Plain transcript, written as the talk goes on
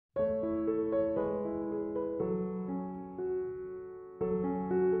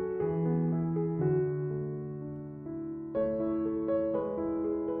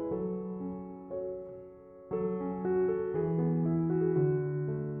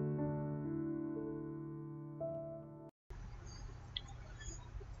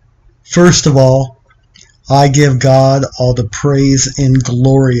First of all, I give God all the praise and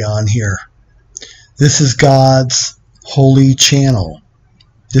glory on here. This is God's holy channel.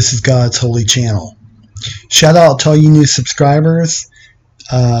 This is God's holy channel. Shout out to all you new subscribers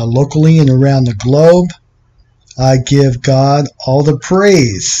locally and around the globe. I give God all the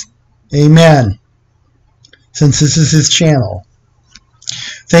praise. Amen. Since this is His channel.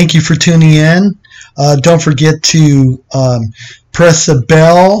 Thank you for tuning in. Don't forget to press the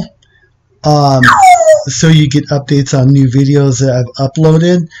bell so you get updates on new videos that I've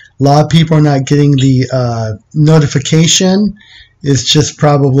uploaded. A lot of people are not getting the notification. It's just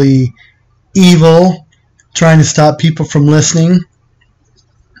probably evil trying to stop people from listening.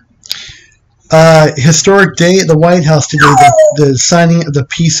 Historic day at the White House today, the signing of the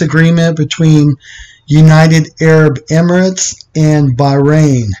peace agreement between United Arab Emirates and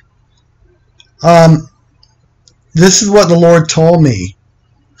Bahrain. This is what the Lord told me.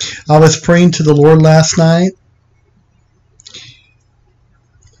 I was praying to the Lord last night.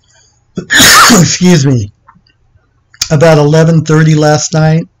 Excuse me. About 11:30 last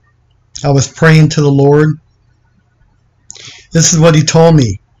night, I was praying to the Lord. This is what He told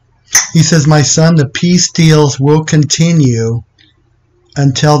me. He says, "My son, the peace deals will continue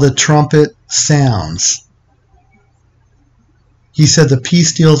until the trumpet sounds." He said the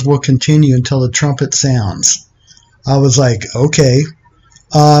peace deals will continue until the trumpet sounds. I was like, okay.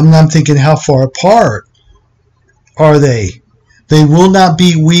 And I'm thinking, how far apart are they? They will not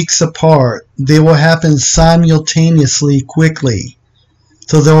be weeks apart. They will happen simultaneously, quickly.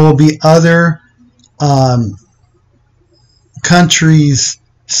 So there will be other countries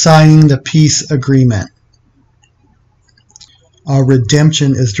signing the peace agreement. Our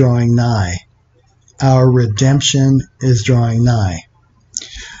redemption is drawing nigh. Our redemption is drawing nigh.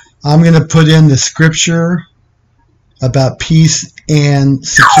 I'm going to put in the scripture about peace and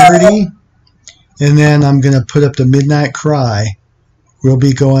security, and then I'm going to put up the midnight cry. We'll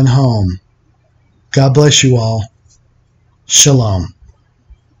be going home. God bless you all. Shalom.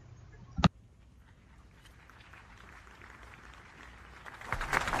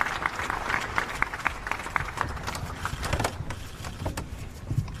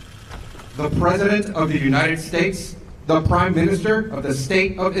 The President of the United States, the Prime Minister of the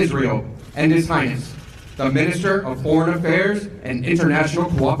State of Israel, and His Highness, the Minister of Foreign Affairs and International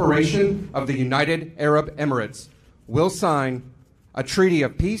Cooperation of the United Arab Emirates, will sign a treaty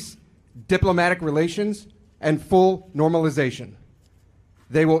of peace, diplomatic relations, and full normalization.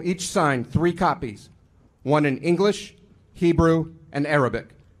 They will each sign 3 copies, one in English, Hebrew, and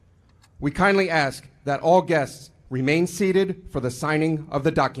Arabic. We kindly ask that all guests remain seated for the signing of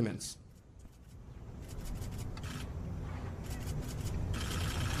the documents.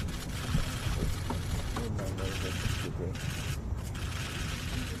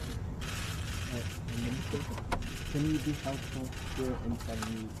 Can you be helpful here and tell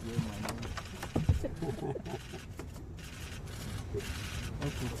me your name?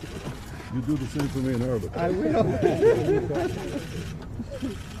 Okay. You do the same for me in Arabic. I will.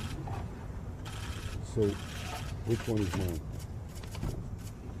 So, which one is mine?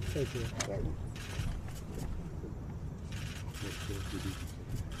 Thank you. That one.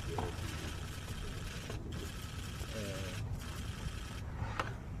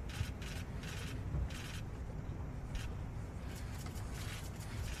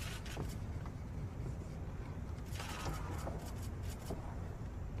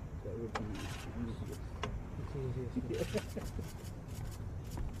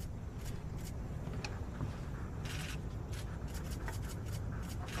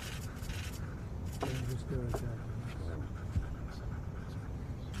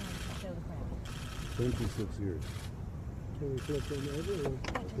 Can 26 years. we flip them over or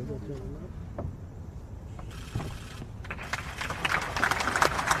give it to them up?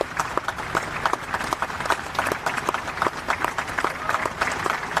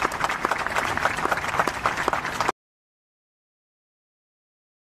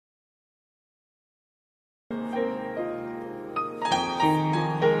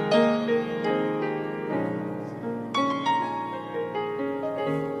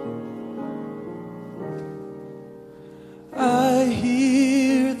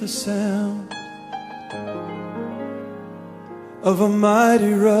 Sound of a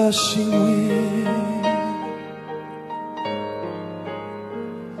mighty rushing wind.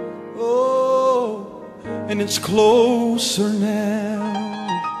 Oh, and it's closer now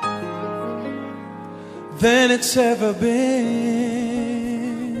than it's ever been.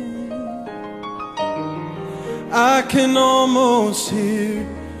 I can almost hear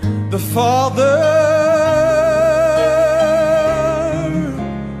the Father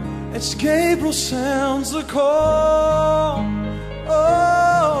as Gabriel sounds the call.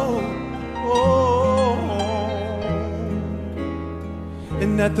 Oh, oh,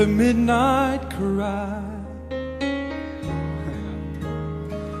 and at the midnight cry,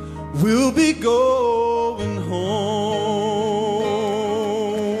 we'll be going home.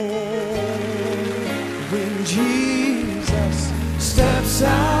 When Jesus steps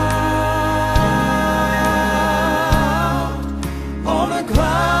out on a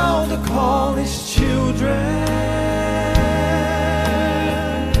cloud to call his children,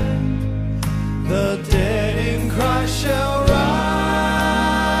 the dead in Christ shall rise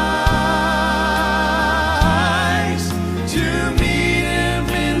to meet him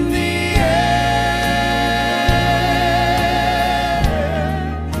in the air.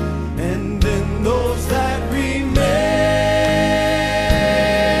 And then those that remain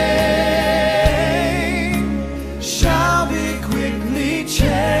shall be quickly changed.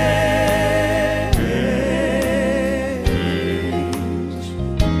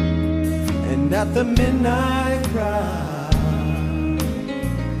 And at the midnight cry,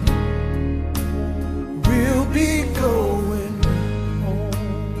 we'll be going home.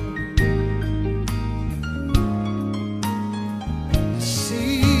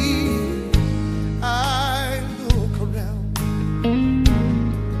 See, I look around,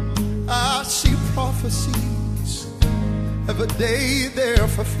 I see prophecies of a day they're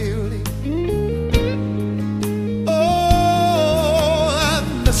fulfilling. Oh, and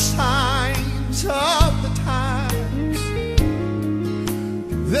the signs of the times,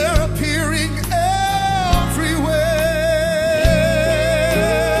 they're appearing everywhere.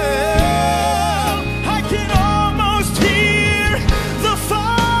 I can almost hear the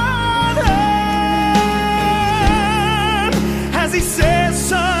Father as he says,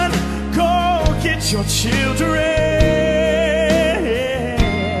 son, go get your children.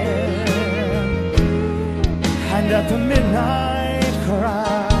 And at the midnight cry,